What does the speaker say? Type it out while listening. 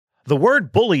The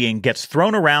word bullying gets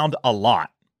thrown around a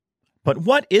lot. But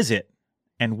what is it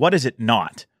and what is it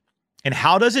not? And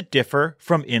how does it differ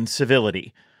from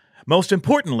incivility? Most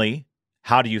importantly,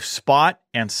 how do you spot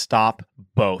and stop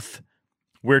both?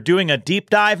 We're doing a deep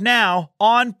dive now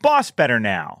on Boss Better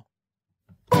Now.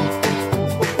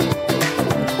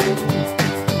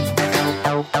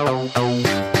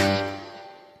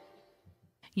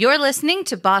 You're listening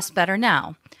to Boss Better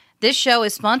Now. This show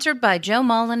is sponsored by Joe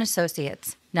Mull and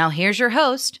Associates. Now here's your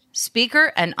host,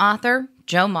 speaker and author,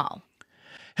 Joe Mull.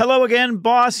 Hello again,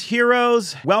 Boss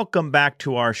Heroes. Welcome back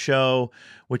to our show,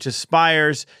 which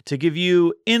aspires to give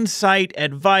you insight,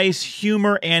 advice,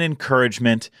 humor, and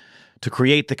encouragement to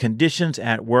create the conditions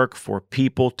at work for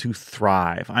people to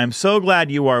thrive. I'm so glad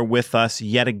you are with us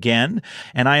yet again,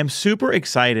 and I am super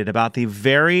excited about the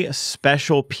very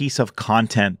special piece of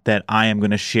content that I am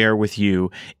going to share with you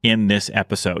in this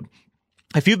episode.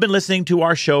 If you've been listening to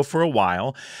our show for a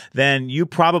while, then you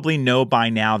probably know by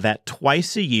now that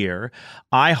twice a year,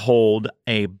 I hold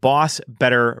a Boss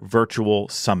Better Virtual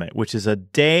Summit, which is a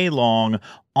day-long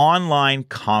online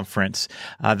conference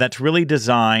that's really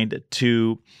designed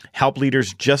to help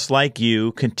leaders just like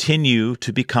you continue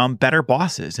to become better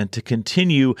bosses and to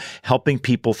continue helping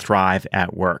people thrive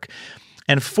at work.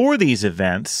 And for these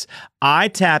events, I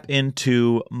tap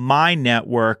into my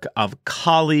network of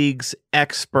colleagues,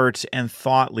 experts, and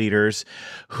thought leaders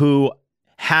who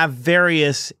have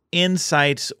various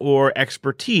insights or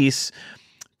expertise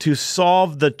to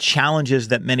solve the challenges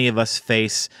that many of us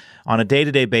face on a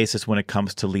day-to-day basis when it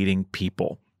comes to leading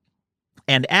people.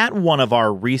 And at one of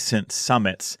our recent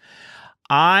summits,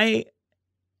 I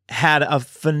had a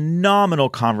phenomenal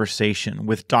conversation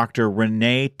with Dr.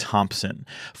 Renee Thompson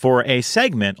for a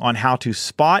segment on how to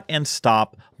spot and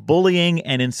stop bullying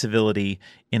and incivility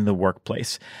in the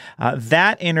workplace.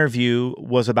 That interview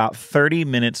was about 30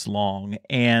 minutes long,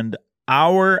 and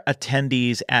our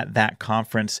attendees at that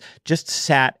conference just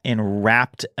sat in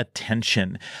rapt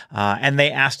attention, and they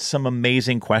asked some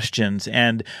amazing questions.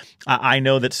 And I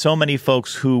know that so many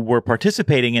folks who were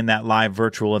participating in that live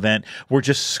virtual event were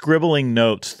just scribbling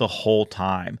notes the whole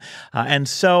time. And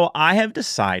so I have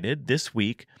decided this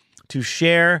week to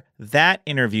share that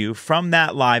interview from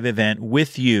that live event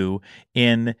with you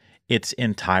in its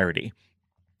entirety.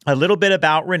 A little bit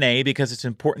about Renee, because it's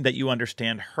important that you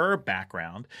understand her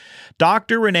background.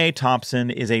 Dr. Renee Thompson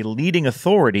is a leading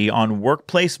authority on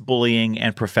workplace bullying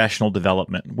and professional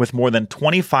development, with more than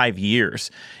 25 years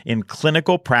in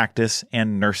clinical practice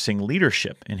and nursing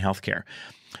leadership in healthcare.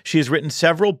 She has written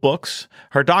several books.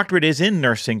 Her doctorate is in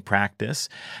nursing practice,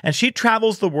 and she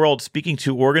travels the world speaking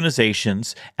to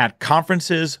organizations at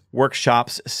conferences,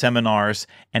 workshops, seminars,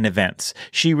 and events.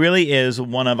 She really is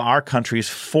one of our country's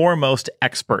foremost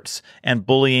experts in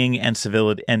bullying and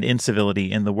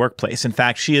incivility in the workplace. In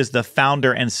fact, she is the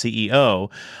founder and CEO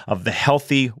of the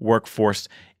Healthy Workforce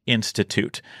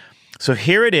Institute. So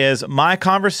here it is, my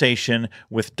conversation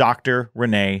with Dr.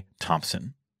 Renee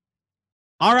Thompson.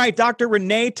 All right, Dr.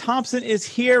 Renee Thompson is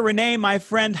here. Renee, my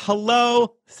friend,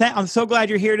 hello. I'm so glad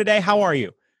you're here today. How are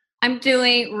you? I'm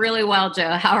doing really well,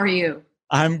 Joe. How are you?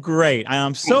 I'm great.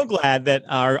 I'm so glad that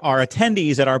our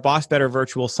attendees at our Boss Better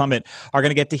Virtual Summit are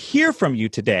going to get to hear from you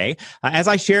today. As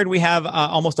I shared, we have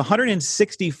almost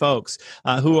 160 folks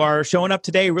who are showing up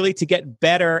today really to get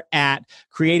better at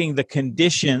creating the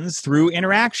conditions through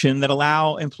interaction that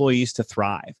allow employees to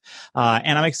thrive.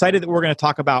 And I'm excited that we're going to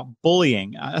talk about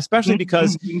bullying, especially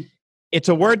because it's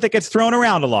a word that gets thrown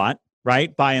around a lot,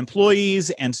 right, by employees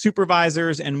and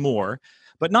supervisors and more.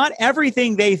 But not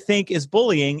everything they think is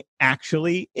bullying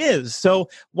actually is. So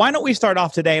why don't we start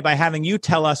off today by having you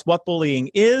tell us what bullying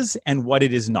is and what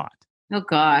it is not? Oh,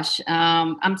 gosh.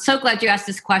 I'm so glad you asked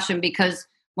this question, because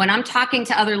when I'm talking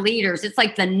to other leaders, it's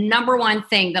like the number one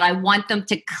thing that I want them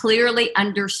to clearly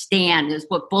understand is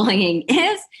what bullying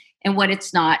is and what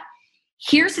it's not.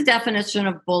 Here's the definition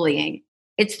of bullying.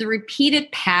 It's the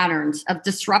repeated patterns of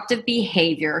disruptive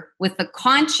behavior with the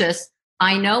conscious,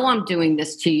 I know I'm doing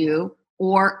this to you,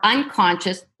 or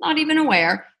unconscious, not even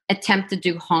aware, attempt to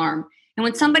do harm. And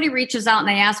when somebody reaches out and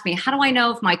they ask me, how do I know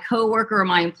if my coworker or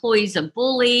my employee is a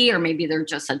bully, or maybe they're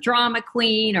just a drama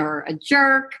queen or a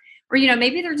jerk, or,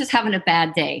 maybe they're just having a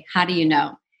bad day. How do you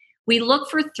know? We look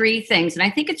for three things. And I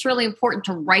think it's really important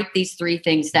to write these three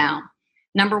things down.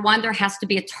 Number one, there has to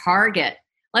be a target.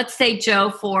 Let's say, Joe,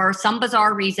 for some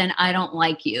bizarre reason, I don't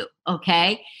like you.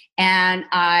 Okay. And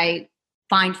I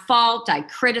find fault, I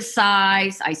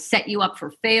criticize, I set you up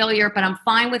for failure, but I'm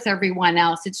fine with everyone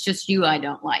else. It's just you I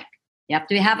don't like. You have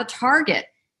to have a target.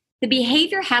 The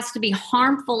behavior has to be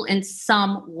harmful in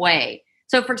some way.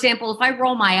 So, for example, if I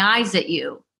roll my eyes at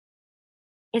you,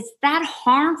 is that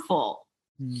harmful?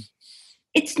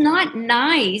 It's not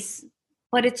nice,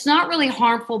 but it's not really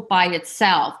harmful by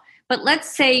itself. But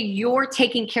let's say you're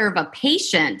taking care of a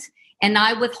patient and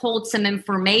I withhold some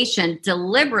information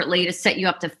deliberately to set you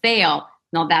up to fail.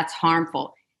 No, that's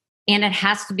harmful. And it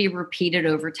has to be repeated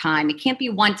over time. It can't be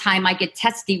one time I get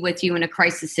testy with you in a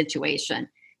crisis situation.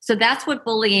 So that's what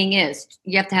bullying is.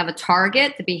 You have to have a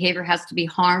target. The behavior has to be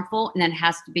harmful, and then it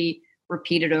has to be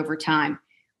repeated over time.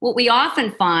 What we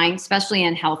often find, especially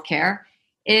in healthcare,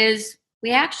 is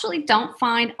we actually don't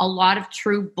find a lot of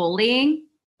true bullying,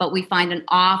 but we find an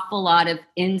awful lot of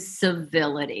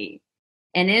incivility.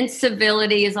 And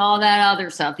incivility is all that other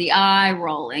stuff, the eye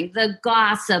rolling, the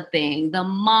gossiping, the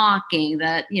mocking,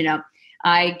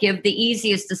 I give the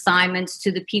easiest assignments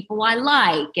to the people I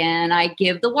like, and I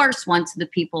give the worst ones to the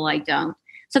people I don't.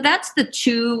 So that's the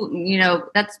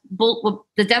that's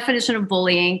the definition of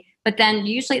bullying. But then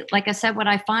usually, like I said, what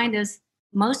I find is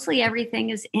mostly everything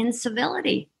is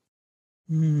incivility.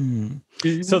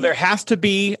 So there has to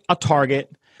be a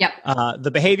target. Yep.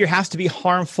 The behavior has to be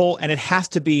harmful, and it has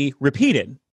to be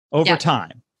repeated over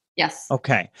time. Yes.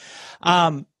 Okay.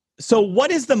 So what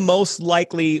is the most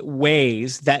likely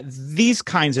ways that these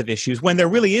kinds of issues, when there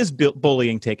really is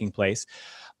bullying taking place,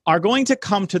 are going to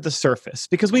come to the surface?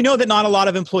 Because we know that not a lot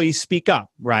of employees speak up,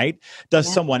 right?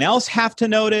 Does someone else have to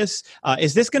notice?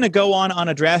 Is this going to go on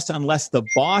unaddressed unless the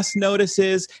boss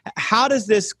notices? How does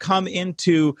this come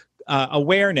into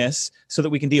awareness so that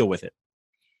we can deal with it?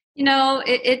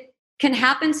 It can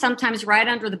happen sometimes right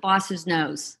under the boss's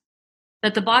nose,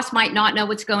 that the boss might not know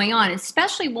what's going on,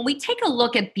 especially when we take a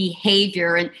look at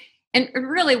behavior and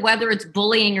really whether it's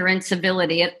bullying or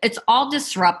incivility. It's all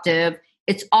disruptive.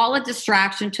 It's all a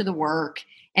distraction to the work,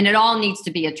 and it all needs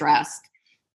to be addressed.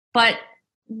 But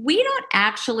we don't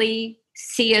actually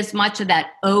see as much of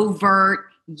that overt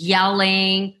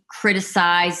yelling,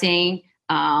 criticizing,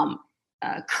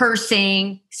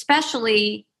 cursing,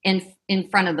 especially in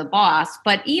front of the boss,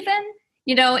 but even,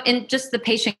 in just the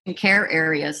patient care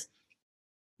areas,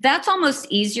 that's almost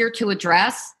easier to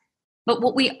address. But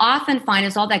what we often find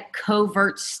is all that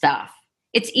covert stuff.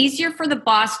 It's easier for the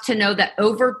boss to know that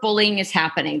overt bullying is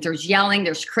happening. There's yelling,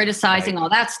 there's criticizing, all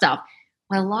that stuff.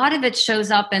 But a lot of it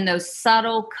shows up in those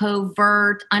subtle,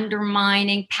 covert,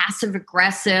 undermining, passive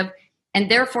aggressive, and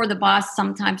therefore the boss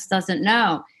sometimes doesn't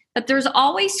know. But there's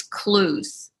always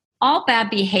clues. All bad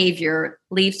behavior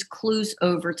leaves clues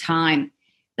over time.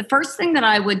 The first thing that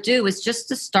I would do is just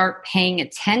to start paying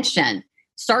attention.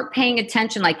 Start paying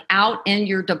attention, like out in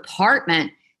your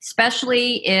department,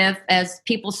 especially as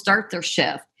people start their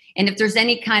shift. And if there's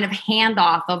any kind of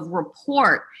handoff of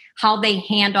report, how they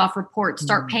hand off reports,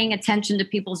 start paying attention to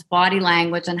people's body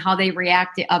language and how they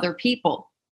react to other people.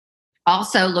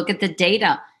 Also, look at the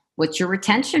data. What's your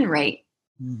retention rate?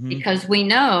 Because we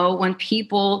know when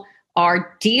people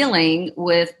are dealing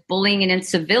with bullying and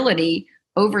incivility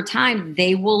over time,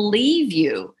 they will leave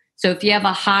you. So if you have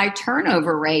a high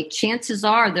turnover rate, chances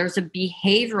are there's a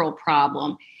behavioral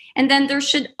problem. And then there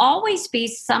should always be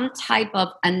some type of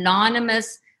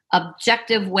anonymous,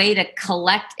 objective way to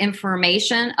collect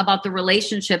information about the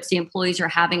relationships the employees are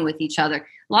having with each other.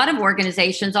 A lot of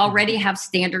organizations already have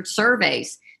standard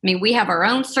surveys. I mean, we have our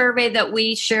own survey that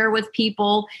we share with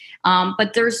people,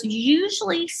 but there's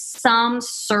usually some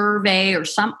survey or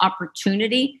some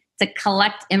opportunity to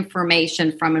collect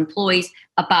information from employees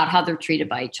about how they're treated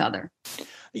by each other.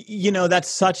 That's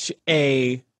such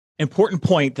a important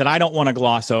point that I don't want to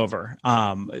gloss over.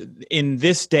 In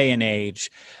this day and age,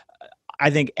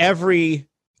 I think every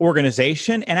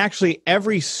organization and actually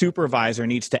every supervisor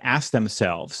needs to ask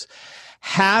themselves,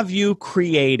 have you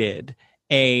created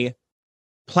a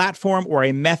platform or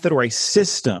a method or a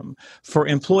system for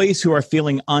employees who are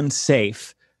feeling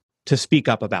unsafe to speak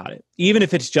up about it, even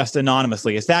if it's just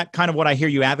anonymously? Is that kind of what I hear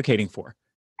you advocating for?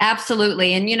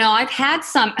 Absolutely. And, I've had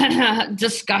some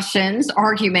discussions,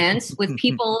 arguments with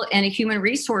people in a human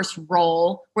resource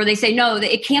role where they say, no,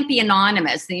 it can't be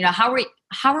anonymous.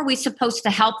 How are we supposed to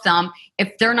help them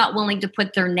if they're not willing to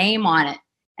put their name on it?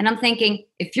 And I'm thinking,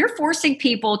 if you're forcing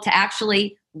people to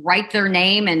actually write their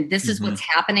name and this is what's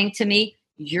happening to me,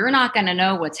 you're not going to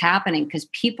know what's happening because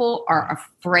people are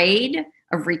afraid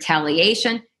of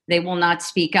retaliation. They will not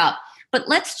speak up. But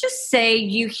let's just say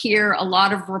you hear a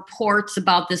lot of reports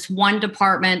about this one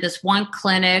department, this one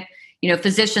clinic,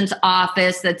 physician's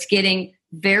office that's getting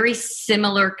very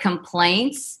similar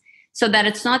complaints, so that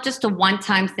it's not just a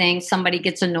one-time thing. Somebody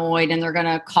gets annoyed and they're going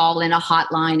to call in a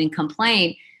hotline and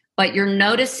complain, but you're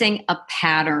noticing a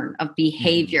pattern of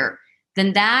behavior.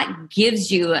 Then that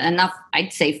gives you enough,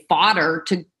 I'd say, fodder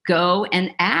to go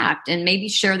and act and maybe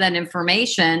share that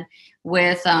information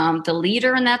with the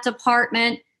leader in that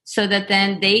department, so that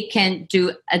then they can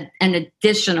do an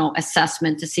additional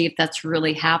assessment to see if that's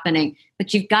really happening.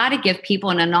 But you've got to give people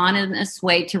an anonymous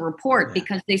way to report,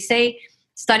 because they say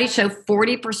studies show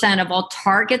 40% of all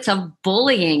targets of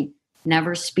bullying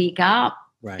never speak up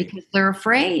because they're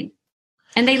afraid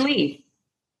and they leave.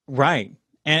 Right.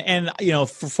 And you know,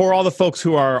 for all the folks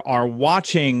who are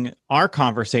watching our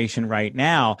conversation right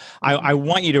now, I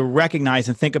want you to recognize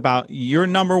and think about your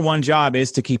number one job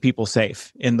is to keep people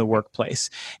safe in the workplace.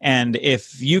 And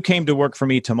if you came to work for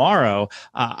me tomorrow,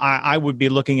 I would be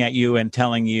looking at you and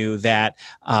telling you that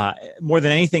more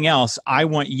than anything else, I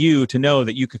want you to know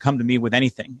that you could come to me with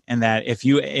anything, and that if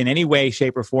you in any way,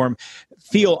 shape, or form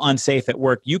feel unsafe at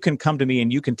work, you can come to me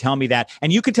and you can tell me that,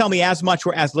 and you can tell me as much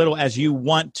or as little as you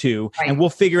want to, and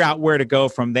we'll figure out where to go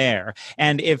from there.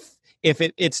 And if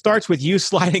it starts with you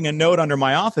sliding a note under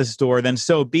my office door, then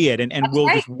so be it. And we'll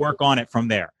just work on it from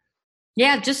there.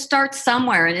 Yeah, just start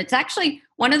somewhere. And it's actually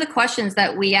one of the questions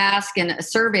that we ask in a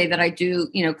survey that I do,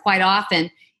 quite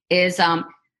often is,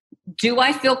 do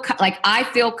I feel like I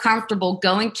feel comfortable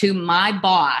going to my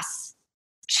boss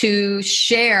to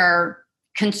share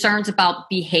concerns about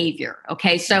behavior?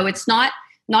 Okay. So it's not,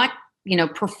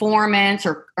 performance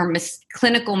or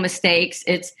clinical mistakes.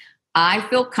 It's, I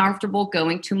feel comfortable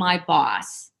going to my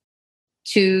boss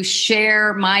to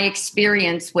share my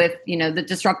experience with, the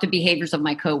disruptive behaviors of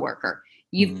my coworker.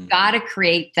 You've got to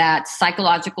create that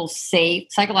psychologically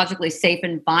safe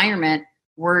environment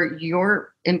where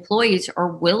your employees are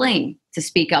willing to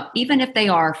speak up, even if they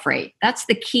are afraid. That's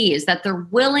the key, is that they're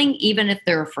willing, even if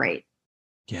they're afraid.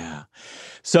 Yeah.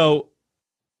 So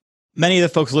many of the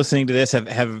folks listening to this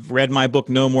have read my book,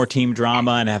 No More Team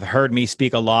Drama, and have heard me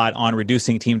speak a lot on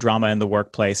reducing team drama in the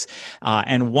workplace.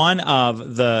 And one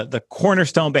of the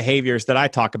cornerstone behaviors that I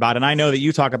talk about, and I know that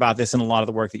you talk about this in a lot of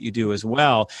the work that you do as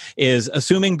well, is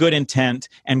assuming good intent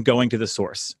and going to the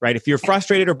source, right? If you're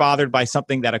frustrated or bothered by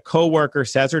something that a coworker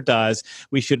says or does,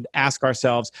 we should ask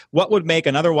ourselves, what would make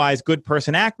an otherwise good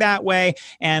person act that way?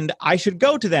 And I should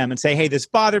go to them and say, hey, this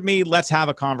bothered me. Let's have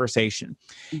a conversation.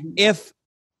 If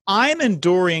I'm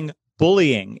enduring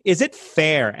bullying, is it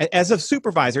fair, as a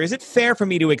supervisor, is it fair for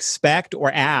me to expect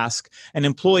or ask an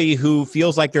employee who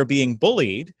feels like they're being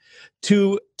bullied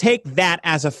to take that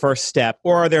as a first step?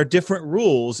 Or are there different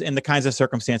rules in the kinds of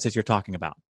circumstances you're talking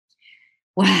about?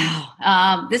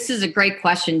 Wow. This is a great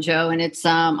question, Joe. And it's,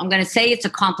 I'm going to say it's a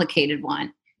complicated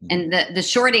one. And the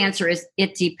short answer is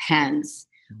it depends.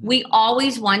 We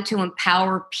always want to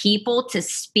empower people to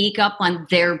speak up on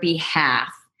their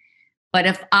behalf. But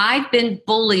if I've been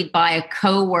bullied by a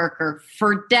coworker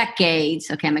for decades,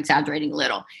 okay, I'm exaggerating a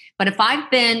little, but if I've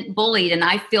been bullied and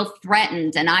I feel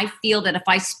threatened and I feel that if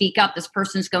I speak up, this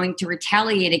person's going to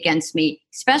retaliate against me,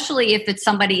 especially if it's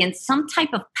somebody in some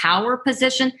type of power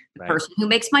position, the person who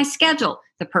makes my schedule,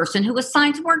 the person who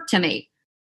assigns work to me,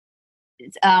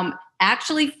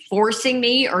 actually forcing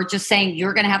me or just saying,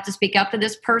 you're going to have to speak up to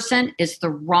this person is the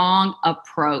wrong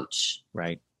approach.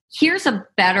 Right. Here's a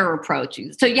better approach.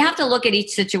 So you have to look at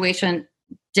each situation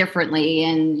differently,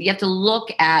 and you have to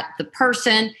look at the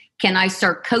person. Can I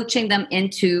start coaching them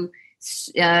into,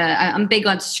 I'm big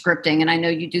on scripting, and I know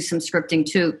you do some scripting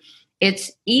too.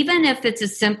 It's even if it's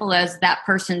as simple as that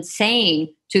person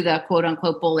saying to the quote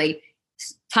unquote bully,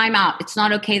 time out. It's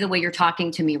not okay the way you're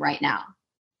talking to me right now.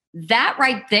 That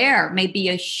right there may be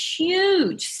a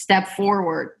huge step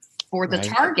forward for the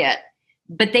target,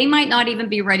 but they might not even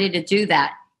be ready to do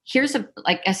that. Here's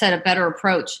like I said, a better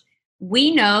approach.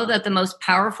 We know that the most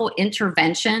powerful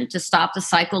intervention to stop the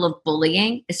cycle of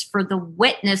bullying is for the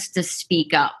witness to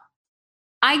speak up.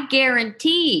 I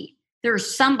guarantee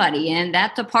there's somebody in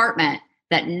that department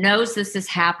that knows this is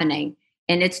happening,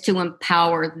 and it's to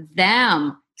empower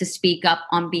them to speak up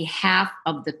on behalf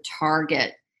of the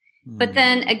target. But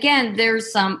then again,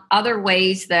 there's some other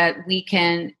ways that we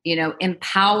can,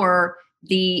 empower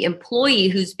the employee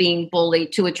who's being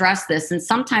bullied to address this. And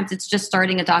sometimes it's just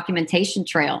starting a documentation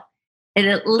trail. And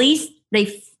at least they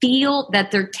feel that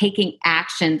they're taking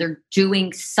action, they're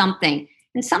doing something.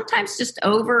 And sometimes just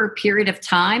over a period of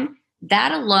time,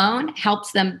 that alone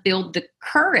helps them build the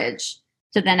courage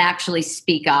to then actually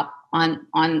speak up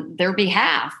on their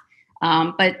behalf.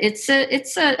 But it's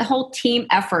a whole team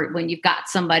effort when you've got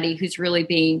somebody who's really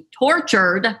being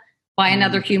tortured by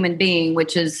another human being,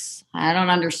 which is, I don't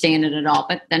understand it at all.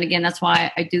 But then again, that's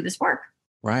why I do this work.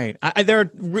 Right. There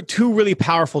are two really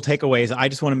powerful takeaways I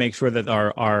just want to make sure that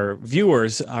our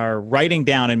viewers are writing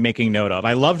down and making note of.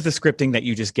 I loved the scripting that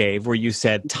you just gave, where you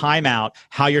said, time out,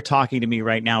 how you're talking to me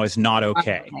right now is not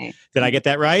okay. Did I get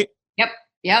that right? Yep.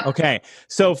 Yep. Okay.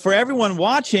 So for everyone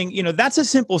watching, that's a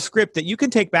simple script that you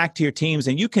can take back to your teams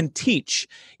and you can teach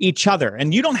each other.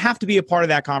 And you don't have to be a part of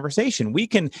that conversation. We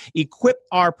can equip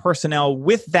our personnel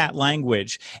with that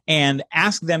language and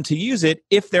ask them to use it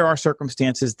if there are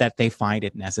circumstances that they find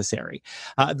it necessary.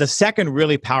 The second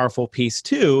really powerful piece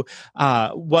too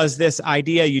was this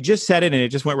idea. You just said it and it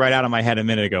just went right out of my head a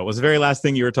minute ago. It was the very last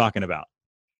thing you were talking about.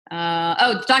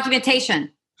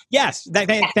 Documentation. Yes,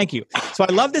 thank you. So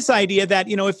I love this idea that,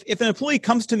 if an employee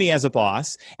comes to me as a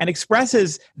boss and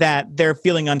expresses that they're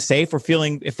feeling unsafe or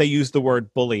feeling, if they use the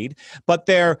word bullied, but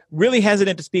they're really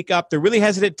hesitant to speak up, they're really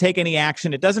hesitant to take any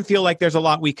action, it doesn't feel like there's a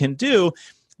lot we can do,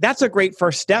 that's a great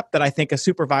first step that I think a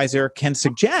supervisor can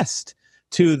suggest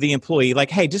to the employee.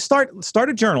 Like, hey, just start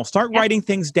a journal, start writing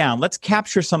things down. Let's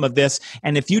capture some of this.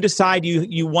 And if you decide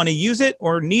you want to use it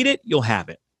or need it, you'll have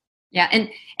it. Yeah.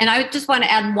 And I just want to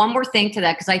add one more thing to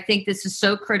that, because I think this is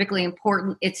so critically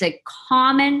important. It's a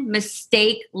common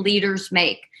mistake leaders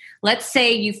make. Let's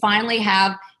say you finally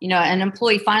have, an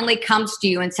employee finally comes to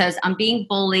you and says, I'm being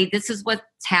bullied. This is what's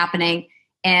happening.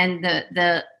 And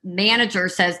the manager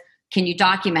says, can you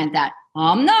document that?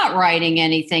 I'm not writing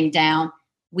anything down.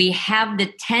 We have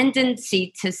the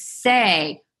tendency to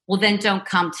say, well, then don't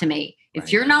come to me.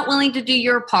 If you're not willing to do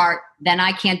your part, then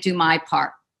I can't do my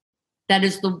part. That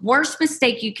is the worst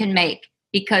mistake you can make,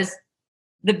 because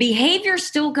the behavior is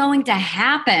still going to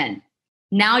happen.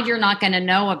 Now you're not going to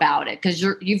know about it because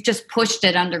you've just pushed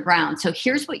it underground. So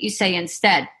here's what you say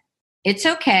instead. It's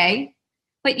okay,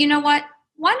 but you know what?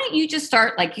 Why don't you just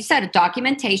start, like you said, a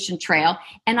documentation trail,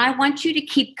 and I want you to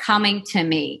keep coming to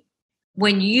me.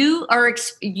 When you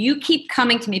keep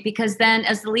coming to me, because then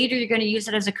as the leader, you're going to use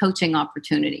it as a coaching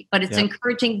opportunity, but it's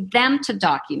encouraging them to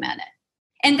document it.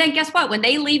 And then guess what? When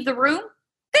they leave the room,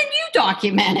 then you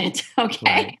document it. Okay.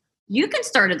 Right. You can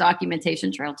start a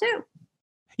documentation trail too.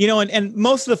 And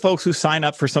most of the folks who sign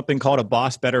up for something called a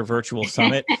Boss Better Virtual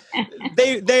Summit,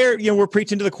 we're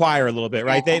preaching to the choir a little bit,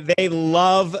 right? Yeah. They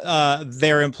love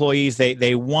their employees.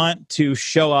 They want to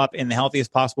show up in the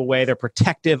healthiest possible way. They're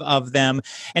protective of them.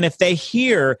 And if they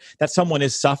hear that someone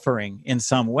is suffering in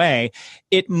some way,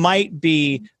 it might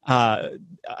be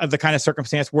the kind of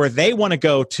circumstance where they want to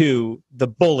go to the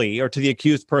bully or to the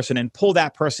accused person and pull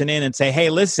that person in and say, hey,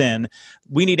 listen,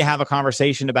 we need to have a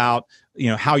conversation about,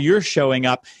 how you're showing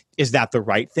up. Is that the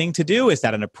right thing to do? Is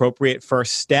that an appropriate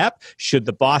first step? Should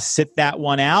the boss sit that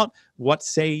one out? What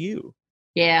say you?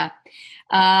 Yeah.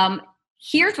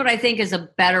 Here's what I think is a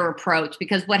better approach,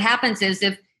 because what happens is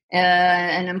if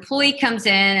an employee comes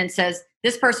in and says,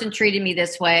 this person treated me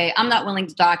this way, I'm not willing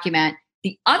to document.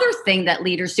 The other thing that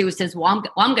leaders do is says, well,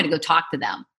 I'm going to go talk to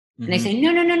them. Mm-hmm. And they say,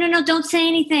 no, don't say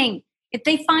anything. If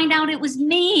they find out it was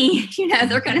me,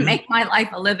 they're going to make my life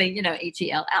a living,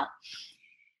 HELL.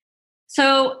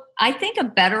 So I think a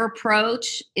better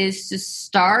approach is to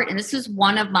start, and this is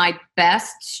one of my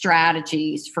best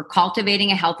strategies for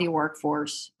cultivating a healthy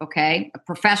workforce, okay? A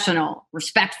professional,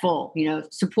 respectful,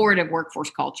 supportive workforce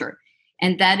culture.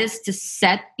 And that is to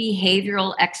set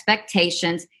behavioral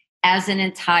expectations as an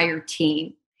entire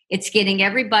team. It's getting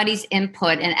everybody's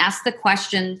input and ask the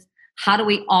questions, how do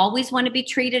we always want to be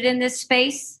treated in this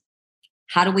space?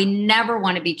 How do we never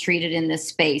want to be treated in this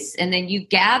space? And then you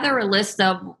gather a list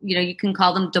of, you can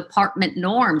call them department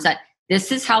norms, that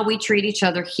this is how we treat each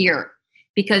other here.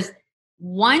 Because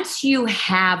once you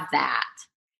have that,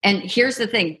 and here's the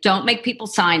thing, don't make people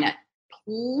sign it.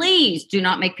 Please do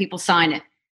not make people sign it.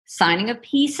 Signing a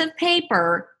piece of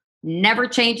paper never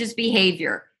changes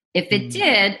behavior. If it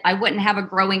did, I wouldn't have a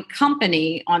growing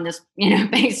company on this,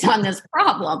 based on this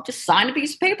problem. Just sign a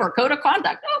piece of paper, code of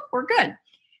conduct. Oh, we're good.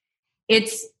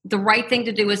 It's the right thing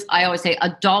to do is, I always say,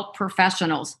 adult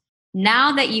professionals.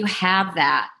 Now that you have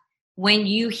that, when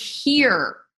you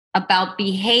hear about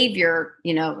behavior,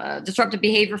 disruptive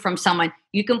behavior from someone,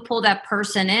 you can pull that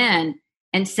person in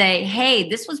and say, hey,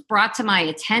 this was brought to my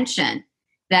attention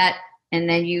that, and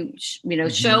then you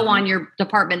show on your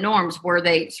department norms where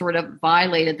they sort of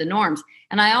violated the norms.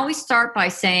 And I always start by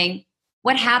saying,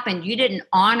 what happened? You didn't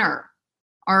honor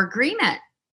our agreement.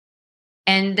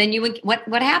 And then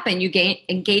what happened? You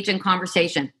engage in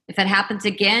conversation. If it happens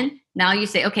again, now you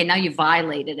say, okay, now you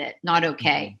violated it. Not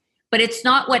okay. But it's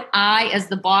not what I, as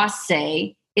the boss,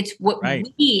 say. It's what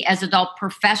we, as adult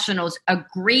professionals,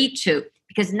 agree to.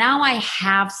 Because now I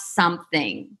have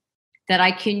something that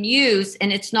I can use.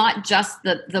 And it's not just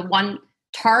the one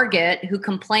target who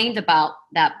complained about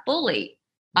that bully.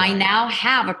 I now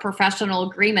have a professional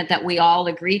agreement that we all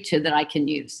agree to that I can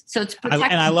use. So it's and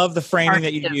I love the framing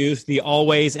that you use, the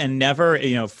always and never.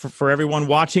 For everyone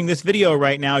watching this video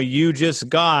right now, you just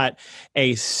got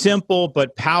a simple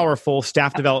but powerful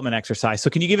staff development exercise. So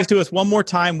can you give it to us one more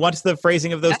time? What's the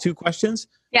phrasing of those two questions?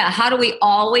 Yeah. How do we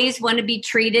always want to be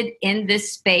treated in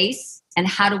this space? And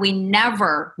how do we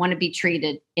never want to be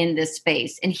treated in this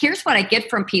space? And here's what I get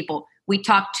from people. We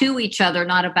talk to each other,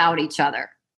 not about each other.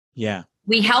 Yeah.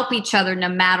 We help each other no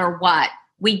matter what.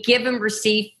 We give and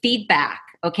receive feedback,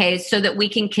 okay, so that we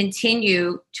can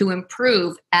continue to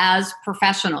improve as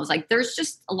professionals. Like there's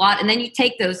just a lot. And then you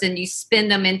take those and you spin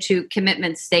them into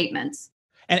commitment statements.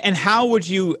 And how would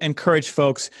you encourage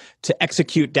folks to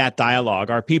execute that dialogue?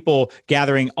 Are people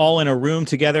gathering all in a room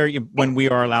together when we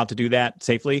are allowed to do that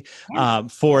safely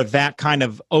for that kind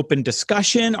of open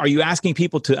discussion? Are you asking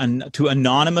people to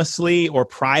anonymously or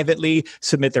privately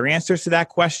submit their answers to that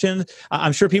question?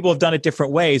 I'm sure people have done it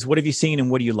different ways. What have you seen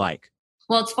and what do you like?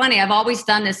 Well, it's funny. I've always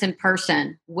done this in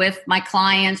person with my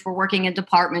clients. We're working in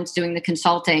departments doing the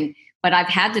consulting, but I've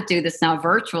had to do this now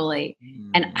virtually.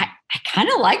 And I kind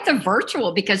of like the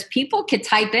virtual because people could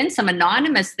type in some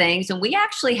anonymous things and we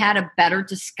actually had a better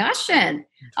discussion.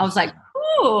 I was like,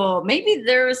 oh, maybe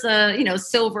there's a,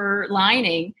 silver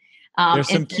lining. There's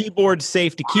some keyboard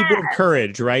safety, keyboard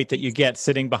courage, right? That you get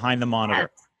sitting behind the monitor.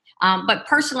 But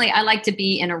personally, I like to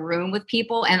be in a room with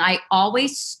people and I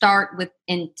always start with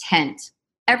intent.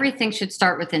 Everything should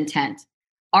start with intent.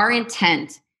 Our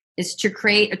intent is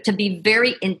to be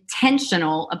very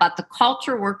intentional about the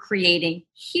culture we're creating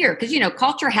here. Because,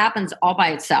 culture happens all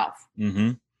by itself.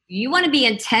 Mm-hmm. You want to be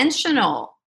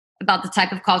intentional about the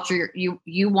type of culture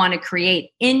you want to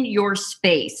create in your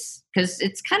space. Because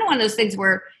it's kind of one of those things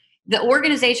where the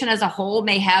organization as a whole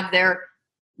may have their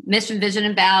mission, vision,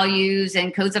 and values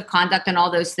and codes of conduct and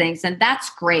all those things. And that's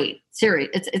great. Serious.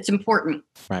 It's important.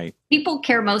 Right. People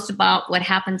care most about what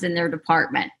happens in their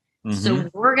department. Mm-hmm. So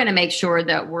we're going to make sure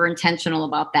that we're intentional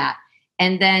about that.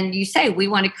 And then you say, we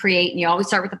want to create, and you always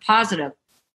start with the positive,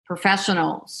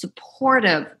 professional,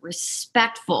 supportive,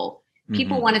 respectful.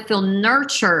 People want to feel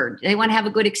nurtured. They want to have a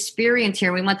good experience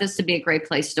here. We want this to be a great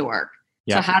place to work.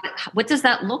 Yeah. So what does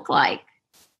that look like?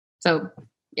 So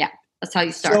yeah, that's how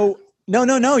you start. So,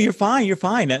 No, you're fine. You're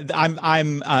fine.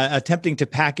 I'm attempting to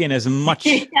pack in as much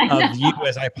of you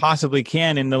as I possibly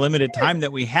can in the limited time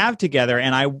that we have together.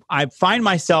 And I find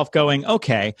myself going,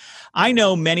 okay, I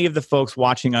know many of the folks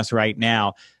watching us right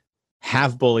now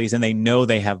have bullies and they know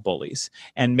they have bullies.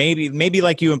 And maybe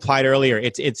like you implied earlier,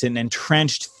 it's an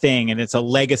entrenched thing and it's a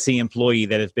legacy employee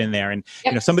that has been there. And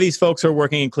some of these folks are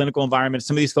working in clinical environments.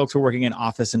 Some of these folks are working in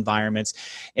office environments.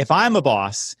 If I'm a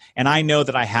boss and I know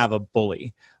that I have a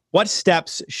bully, what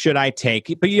steps should I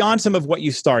take beyond some of what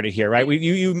you started here, right?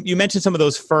 You mentioned some of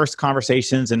those first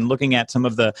conversations and looking at some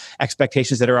of the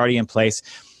expectations that are already in place,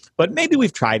 but maybe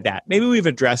we've tried that. Maybe we've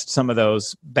addressed some of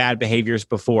those bad behaviors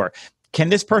before. Can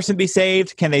this person be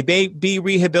saved? Can they be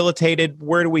rehabilitated?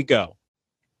 Where do we go?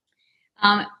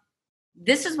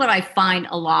 This is what I find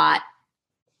a lot.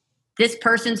 This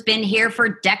person's been here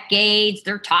for decades.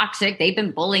 They're toxic. They've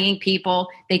been bullying people.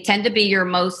 They tend to be your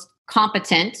most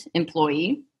competent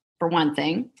employee, for one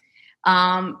thing.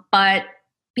 But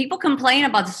people complain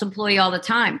about this employee all the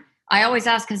time. I always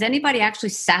ask, has anybody actually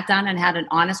sat down and had an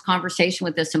honest conversation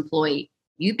with this employee?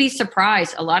 You'd be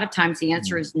surprised. A lot of times the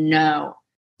answer is no.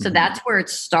 So that's where it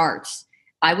starts.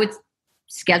 I would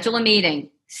schedule a meeting,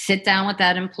 sit down with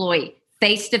that employee,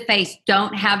 face to face.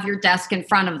 Don't have your desk in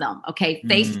front of them. Okay.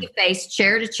 Face to face,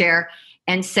 chair to chair,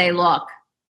 and say, look,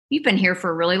 you've been here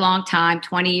for a really long time,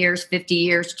 20 years, 50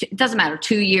 years. It doesn't matter,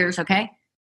 2 years. Okay.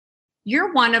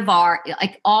 You're one of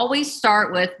always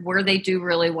start with where they do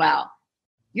really well.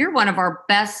 You're one of our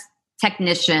best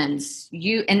technicians.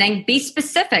 And then be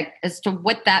specific as to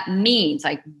what that means.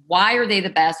 Like, why are they the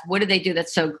best? What do they do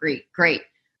that's so great?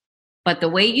 But the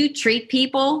way you treat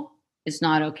people is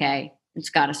not okay. It's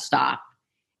got to stop.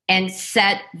 And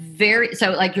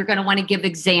you're going to want to give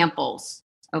examples.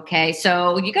 Okay.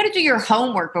 So you got to do your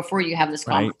homework before you have this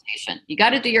conversation. Right. You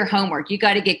got to do your homework. You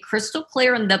got to get crystal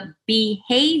clear on the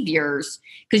behaviors,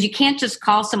 because you can't just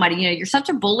call somebody, you're such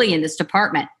a bully in this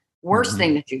department. Worst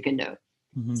thing that you can do.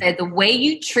 Say the way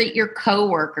you treat your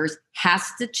coworkers has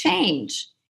to change.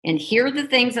 And here are the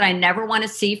things that I never want to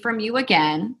see from you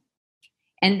again.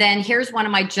 And then here's one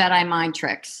of my Jedi mind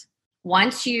tricks.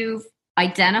 Once you've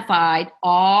identified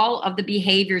all of the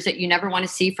behaviors that you never want to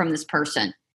see from this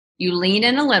person, you lean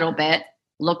in a little bit,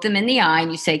 look them in the eye,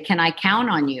 and you say, can I count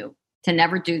on you to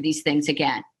never do these things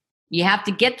again? You have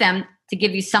to get them to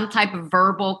give you some type of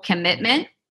verbal commitment,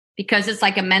 because it's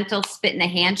like a mental spit in a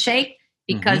handshake.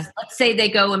 Because let's say they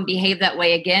go and behave that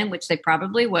way again, which they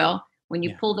probably will. When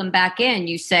you pull them back in,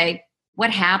 you say,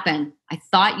 what happened? I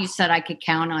thought you said I could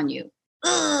count on you.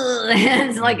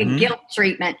 It's like a guilt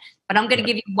treatment. But I'm going to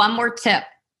give you one more tip.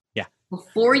 Yeah.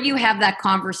 Before you have that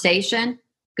conversation,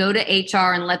 go to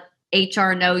HR and let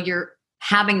HR know you're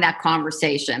having that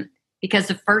conversation. Because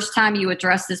the first time you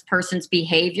address this person's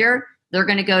behavior, they're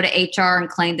going to go to HR and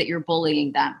claim that you're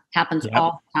bullying them. Happens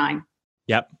all the time.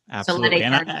 Yep, absolutely.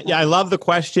 And I love the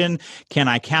question, can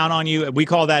I count on you? We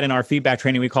call that in our feedback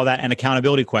training, we call that an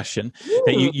accountability question. Ooh.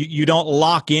 That you don't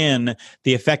lock in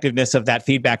the effectiveness of that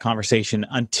feedback conversation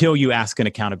until you ask an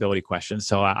accountability question.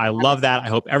 So I love that. I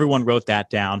hope everyone wrote that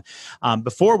down.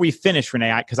 Before we finish,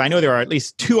 Renee, because I know there are at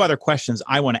least two other questions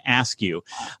I want to ask you.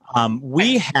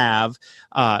 We have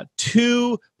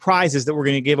 2 prizes that we're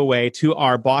going to give away to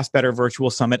our Boss Better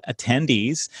Virtual Summit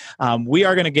attendees. We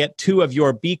are going to get 2 of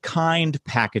your Be Kind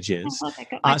packages.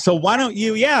 So why don't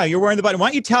you, you're wearing the button. Why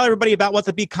don't you tell everybody about what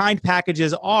the Be Kind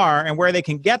packages are and where they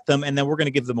can get them, and then we're going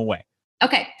to give them away.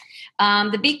 Okay.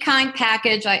 The Be Kind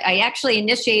package, I actually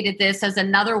initiated this as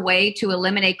another way to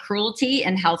eliminate cruelty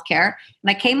in healthcare. And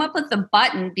I came up with the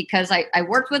button because I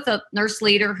worked with a nurse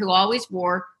leader who always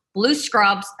wore blue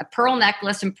scrubs, a pearl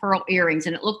necklace, and pearl earrings,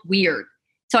 and it looked weird.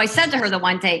 So I said to her the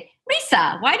one day,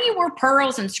 Lisa, why do you wear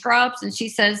pearls and scrubs? And she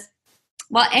says,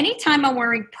 well, anytime I'm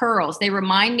wearing pearls, they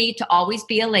remind me to always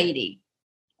be a lady.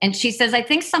 And she says, I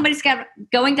think somebody's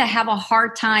going to have a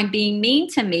hard time being mean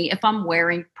to me if I'm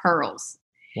wearing pearls.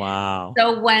 Wow.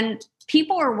 So when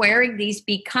people are wearing these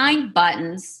Be Kind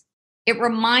buttons, it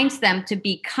reminds them to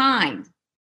be kind.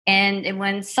 And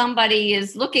when somebody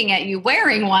is looking at you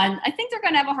wearing one, I think they're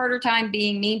going to have a harder time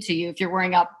being mean to you if you're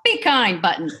wearing a Be Kind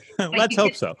button. Let's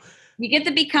hope so. You get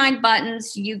the Be Kind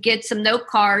buttons. You get some note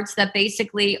cards that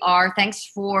basically are, thanks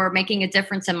for making a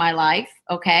difference in my life.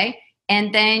 Okay.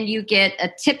 And then you get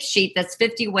a tip sheet that's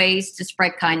 50 ways to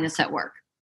spread kindness at work.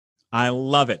 I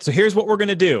love it. So here's what we're going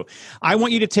to do. I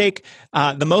want you to take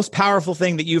the most powerful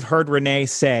thing that you've heard Renee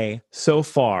say so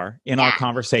far in our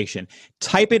conversation,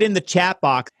 type it in the chat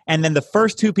box, and then the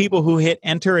first 2 people who hit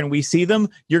enter and we see them,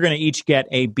 you're going to each get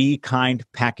a Be Kind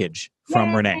package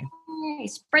from Renee.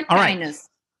 Spread kindness.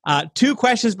 2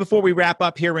 questions before we wrap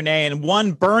up here, Renee, and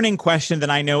one burning question that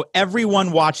I know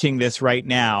everyone watching this right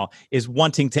now is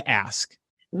wanting to ask.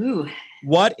 Ooh.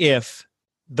 What if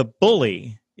the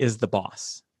bully is the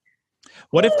boss?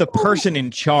 What if the person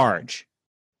in charge?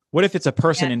 What if it's a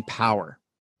person in power?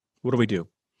 What do we do?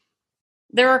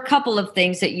 There are a couple of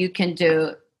things that you can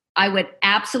do. I would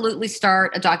absolutely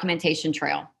start a documentation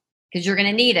trail because you're going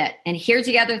to need it. And here's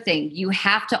the other thing. You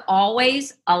have to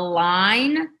always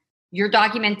align your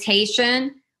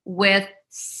documentation with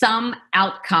some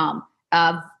outcome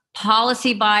of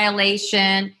policy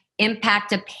violation, impact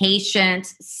to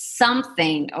patients,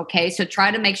 something. Okay. So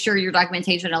try to make sure your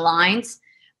documentation aligns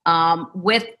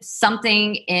with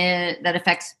something that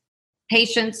affects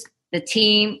patients, the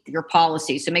team, your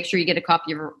policy. So make sure you get a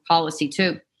copy of your policy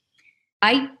too.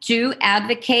 I do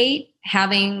advocate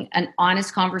having an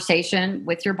honest conversation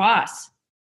with your boss.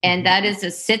 And that is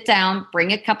a sit down,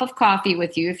 bring a cup of coffee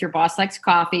with you. If your boss likes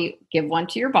coffee, give one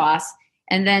to your boss.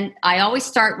 And then I always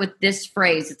start with this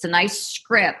phrase. It's a nice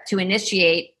script to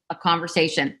initiate a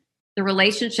conversation. The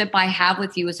relationship I have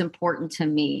with you is important to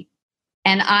me.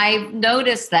 And I've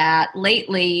noticed that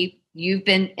lately you've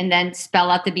been, and then spell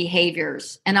out the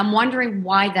behaviors. And I'm wondering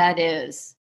why that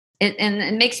is.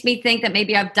 It makes me think that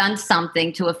maybe I've done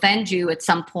something to offend you at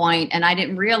some point and I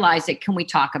didn't realize it. Can we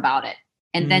talk about it?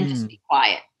 And then just be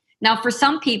quiet. Now, for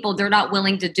some people, they're not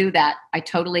willing to do that. I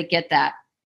totally get that.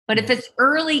 But if it's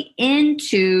early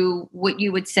into what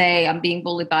you would say, I'm being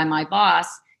bullied by my boss,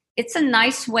 it's a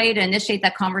nice way to initiate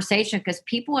that conversation because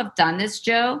people have done this,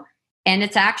 Joe. And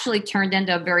it's actually turned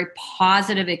into a very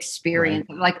positive experience.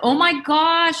 Right. Like, oh my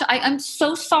gosh, I'm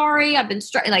so sorry. I've been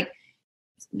like,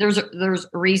 there's a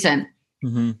reason.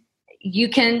 Mm-hmm. You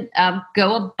can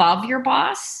go above your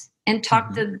boss and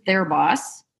talk to their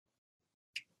boss.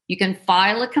 You can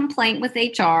file a complaint with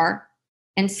HR.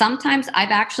 And sometimes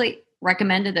I've actually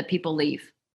recommended that people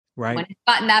leave. Right. When it's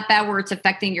gotten that bad where it's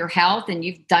affecting your health and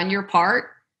you've done your part,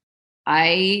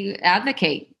 I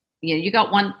advocate. You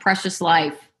got one precious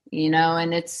life.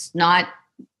 And it's not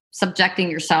subjecting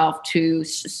yourself to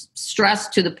stress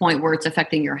to the point where it's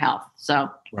affecting your health. So,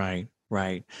 right.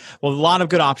 Well, a lot of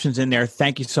good options in there.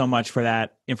 Thank you so much for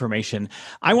that information.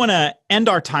 I want to end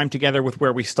our time together with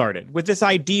where we started, with this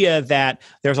idea that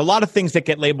there's a lot of things that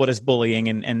get labeled as bullying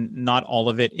and not all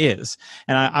of it is.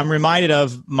 And I'm reminded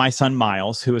of my son,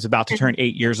 Miles, who is about to turn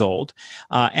 8 years old.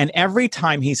 And every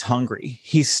time he's hungry,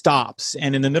 he stops.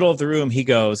 And in the middle of the room, he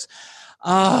goes,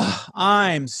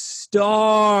 I'm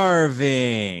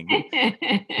starving.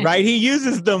 Right? He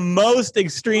uses the most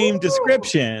extreme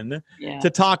description to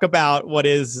talk about what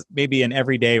is maybe an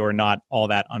everyday or not all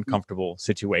that uncomfortable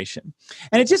situation.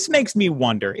 And it just makes me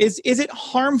wonder, is it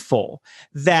harmful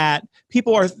that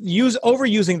people are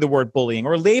overusing the word bullying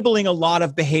or labeling a lot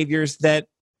of behaviors that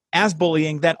as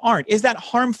bullying that aren't? Is that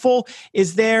harmful?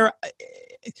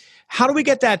 How do we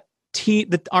get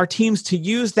our teams to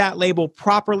use that label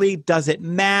properly? Does it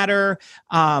matter?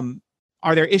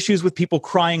 Are there issues with people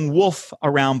crying wolf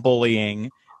around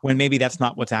bullying when maybe that's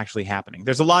not what's actually happening?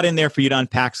 There's a lot in there for you to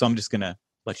unpack, so I'm just going to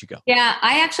let you go. Yeah,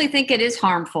 I actually think it is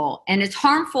harmful. And it's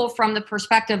harmful from the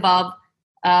perspective of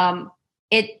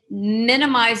it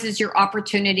minimizes your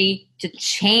opportunity to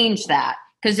change that.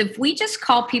 Because if we just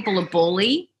call people a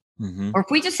bully, or if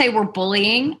we just say we're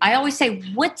bullying, I always say,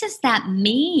 what does that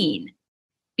mean?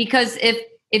 Because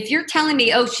if you're telling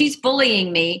me, oh, she's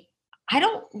bullying me, I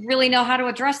don't really know how to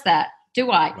address that, do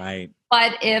I? Right.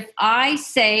 But if I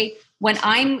say, when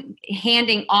I'm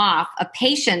handing off a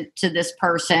patient to this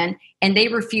person and they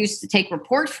refuse to take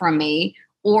report from me,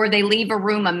 or they leave a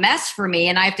room a mess for me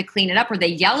and I have to clean it up, or they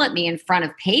yell at me in front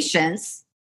of patients,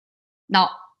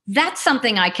 now that's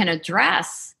something I can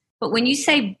address. But when you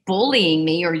say bullying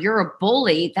me or you're a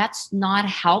bully, that's not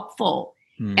helpful.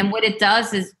 And what it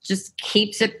does is just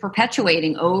keeps it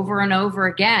perpetuating over and over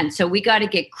again. So we got to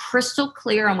get crystal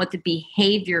clear on what the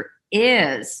behavior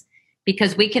is,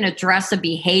 because we can address a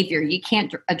behavior. You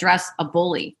can't address a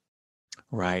bully.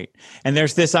 Right. And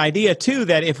there's this idea too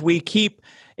that if we keep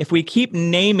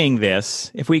naming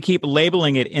this, if we keep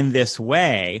labeling it in this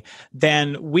way,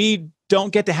 then we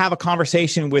don't get to have a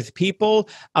conversation with people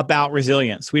about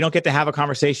resilience. We don't get to have a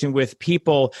conversation with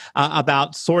people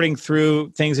about sorting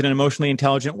through things in an emotionally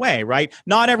intelligent way, right?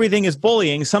 Not everything is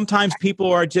bullying. Sometimes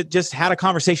people are just had a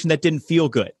conversation that didn't feel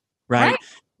good, right?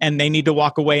 And they need to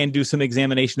walk away and do some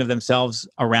examination of themselves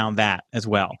around that as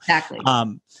well. Exactly.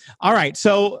 All right.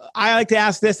 So I like to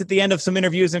ask this at the end of some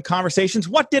interviews and conversations.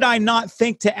 What did I not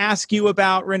think to ask you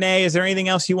about, Renee? Is there anything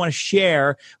else you want to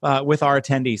share with our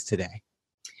attendees today?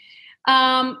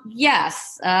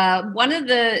 Yes. One of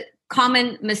the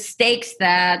common mistakes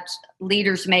that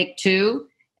leaders make too,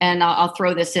 and I'll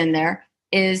throw this in there,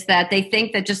 is that they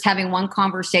think that just having one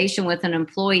conversation with an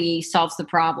employee solves the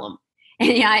problem.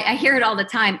 And yeah, I hear it all the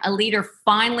time. A leader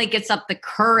finally gets up the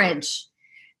courage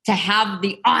to have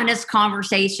the honest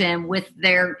conversation with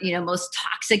their, most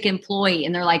toxic employee.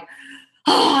 And they're like,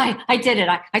 oh, I did it.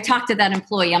 I talked to that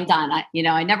employee. I'm done.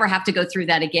 I never have to go through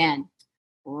that again.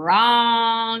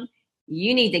 Wrong.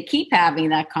 You need to keep having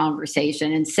that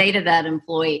conversation and say to that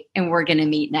employee, and we're going to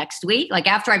meet next week. Like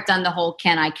after I've done the whole,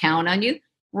 can I count on you?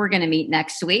 We're going to meet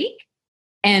next week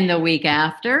and the week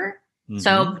after.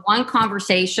 So one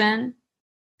conversation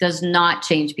does not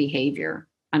change behavior.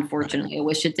 Unfortunately, I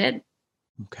wish it did.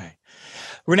 Okay.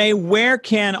 Renee, where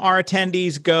can our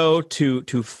attendees go to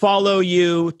follow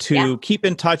you, to keep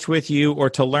in touch with you, or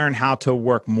to learn how to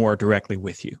work more directly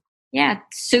with you? Yeah,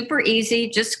 super easy.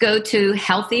 Just go to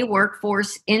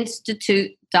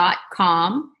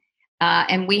healthyworkforceinstitute.com.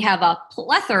 And we have a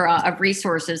plethora of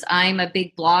resources. I'm a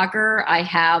big blogger. I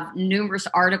have numerous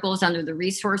articles under the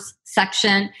resource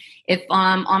section. If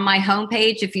on my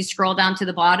homepage, if you scroll down to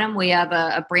the bottom, we have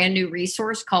a brand new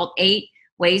resource called 8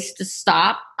 Ways to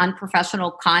Stop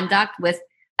Unprofessional Conduct, with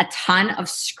a ton of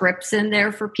scripts in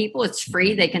there for people. It's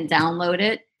free. They can download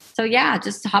it. So yeah,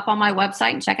 just hop on my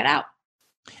website and check it out.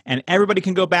 And everybody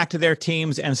can go back to their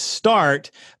teams and start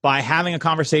by having a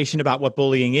conversation about what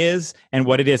bullying is and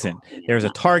what it isn't. There's a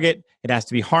target. It has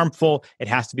to be harmful. It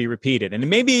has to be repeated. And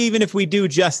maybe even if we do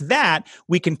just that,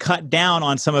 we can cut down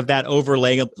on some of that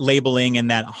over-labeling and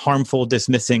that harmful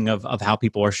dismissing of how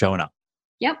people are showing up.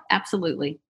 Yep,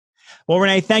 absolutely. Well,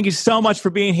 Renee, thank you so much for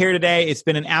being here today. It's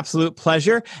been an absolute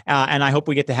pleasure. And I hope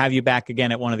we get to have you back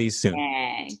again at one of these soon.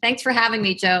 Yay. Thanks for having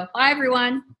me, Joe. Bye,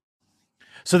 everyone.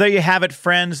 So there you have it,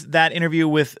 friends. That interview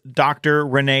with Dr.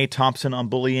 Renee Thompson on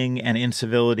bullying and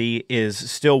incivility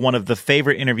is still one of the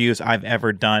favorite interviews I've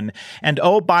ever done. And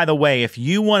oh, by the way, if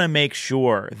you want to make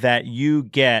sure that you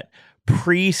get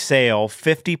pre-sale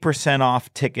 50%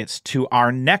 off tickets to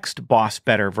our next Boss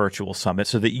Better Virtual Summit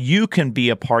so that you can be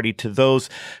a party to those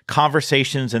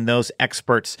conversations and those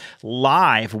experts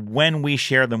live when we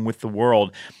share them with the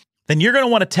world, then you're going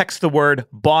to want to text the word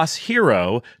Boss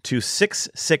Hero to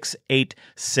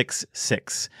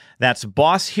 66866. That's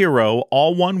Boss Hero,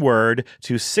 all one word,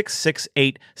 to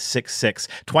 66866.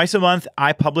 Twice a month,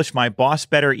 I publish my Boss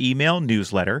Better email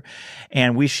newsletter,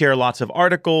 and we share lots of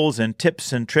articles and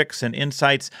tips and tricks and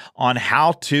insights on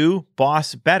how to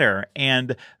boss better.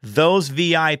 And those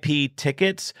VIP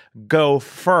tickets go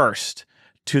first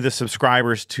to the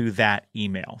subscribers to that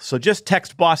email. So just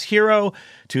text Boss Hero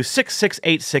to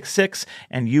 66866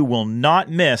 and you will not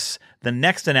miss the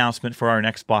next announcement for our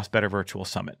next Boss Better Virtual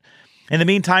Summit. In the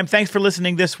meantime, thanks for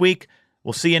listening this week.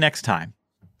 We'll see you next time.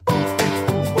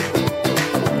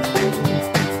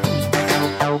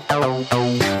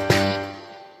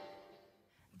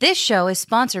 This show is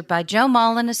sponsored by Joe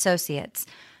Mull & Associates.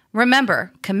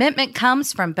 Remember, commitment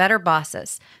comes from better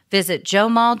bosses. Visit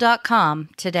joemull.com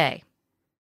today.